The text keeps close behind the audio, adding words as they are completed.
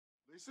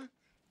Lisa,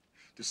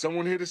 there's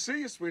someone here to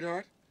see you,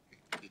 sweetheart.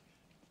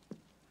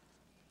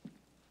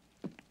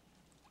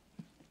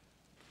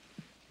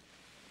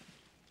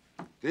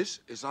 This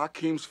is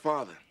Akeem's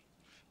father,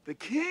 the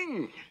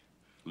king.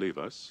 Leave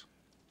us.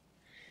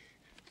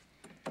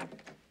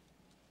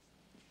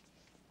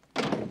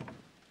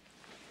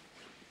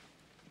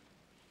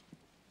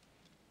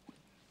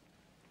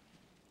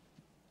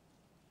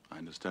 I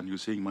understand you're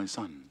seeing my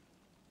son.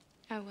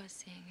 I was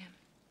seeing him.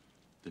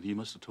 Then he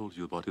must have told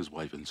you about his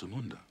wife in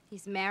Zamunda.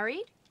 He's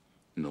married?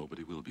 No, but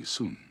he will be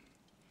soon.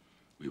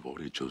 We've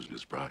already chosen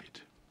his bride.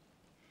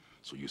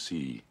 So you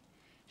see,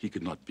 he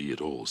could not be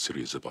at all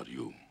serious about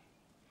you.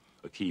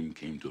 Akeem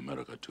came to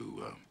America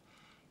to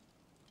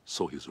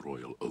sow his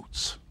royal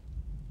oats.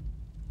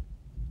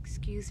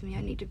 Excuse me,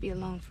 I need to be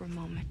alone for a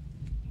moment.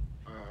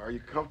 Are you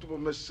comfortable,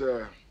 Miss,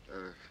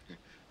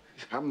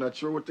 I'm not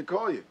sure what to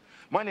call you.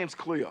 My name's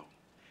Cleo.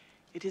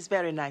 It is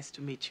very nice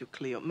to meet you,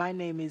 Cleo. My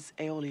name is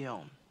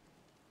Aeolion.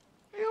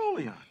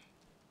 Aeolion.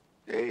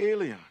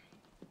 Aeolion.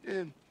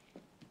 Yeah.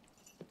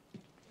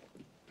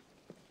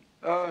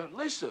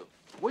 Lisa,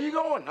 where you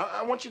going?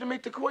 I want you to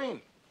meet the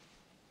Queen.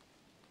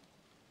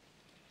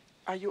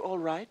 Are you all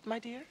right, my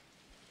dear?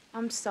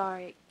 I'm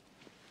sorry.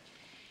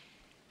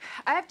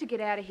 I have to get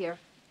out of here.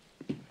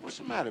 What's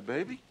the matter,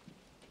 baby?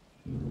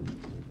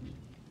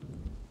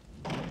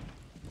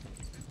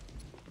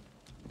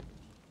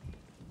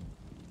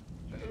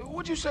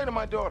 What'd you say to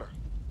my daughter?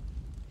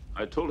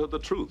 I told her the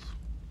truth,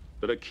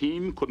 that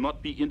Akeem could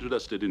not be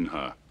interested in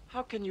her.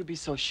 How can you be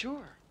so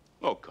sure?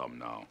 Oh, come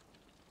now.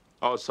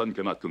 Our son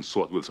cannot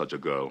consort with such a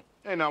girl.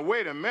 Hey, now,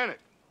 wait a minute.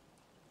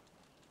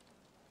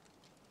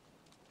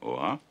 Oh,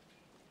 huh?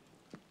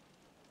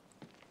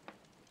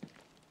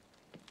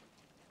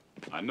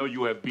 I know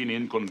you have been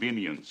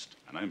inconvenienced,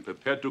 and I'm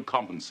prepared to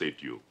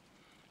compensate you.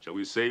 Shall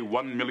we say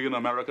 1 million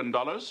American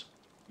dollars?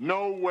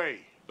 No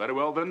way. Very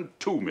well, then,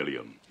 2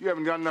 million. You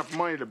haven't got enough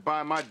money to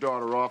buy my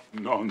daughter off.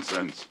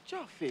 Nonsense.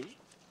 Joffrey,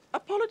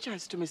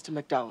 apologize to Mr.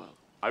 McDowell.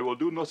 I will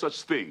do no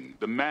such thing.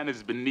 The man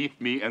is beneath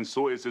me, and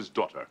so is his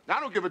daughter. I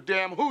don't give a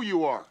damn who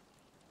you are.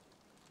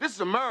 This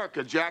is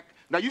America, Jack.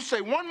 Now, you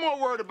say one more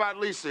word about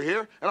Lisa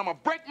here, and I'm gonna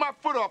break my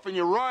foot off in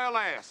your royal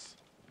ass.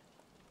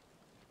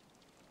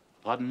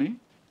 Pardon me?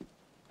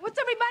 What's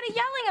everybody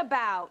yelling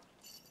about?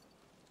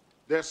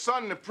 Their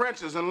son, the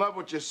prince, is in love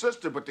with your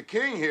sister, but the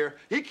king here,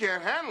 he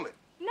can't handle it.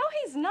 No,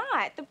 he's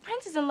not. The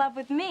prince is in love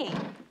with me.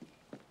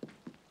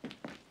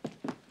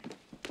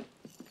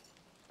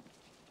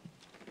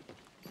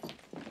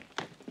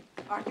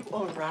 Are you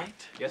all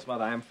right? Yes,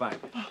 Mother, I am fine.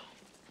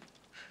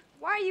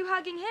 Why are you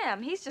hugging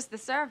him? He's just the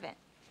servant.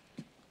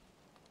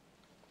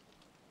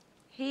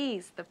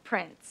 He's the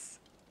prince.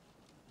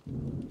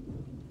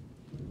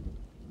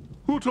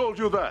 Who told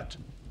you that?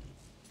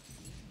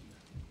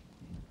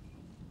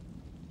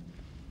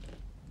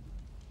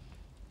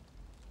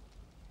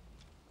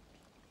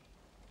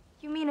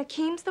 You mean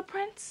Akeem's the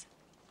prince?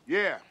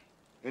 Yeah,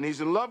 and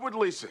he's in love with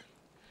Lisa.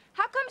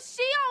 How come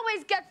she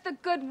always gets the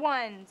good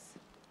ones?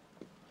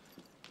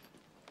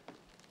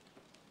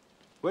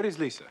 Where is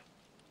Lisa?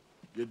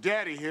 Your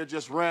daddy here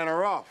just ran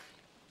her off.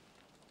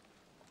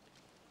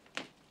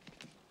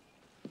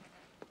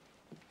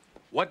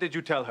 What did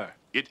you tell her?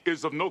 It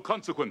is of no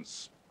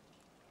consequence.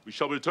 We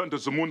shall return to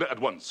Zamunda at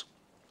once.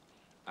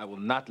 I will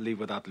not leave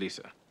without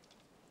Lisa.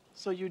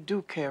 So you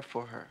do care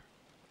for her?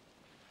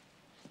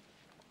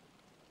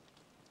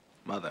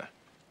 Mother,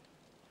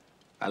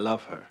 I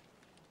love her.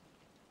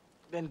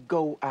 Then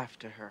go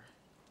after her.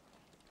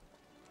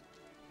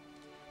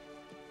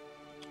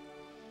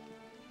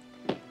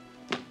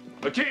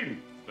 Akeem!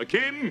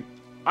 Akeem!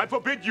 I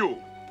forbid you!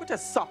 Put a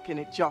sock in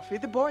it,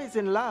 Joffrey. The boy is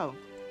in love.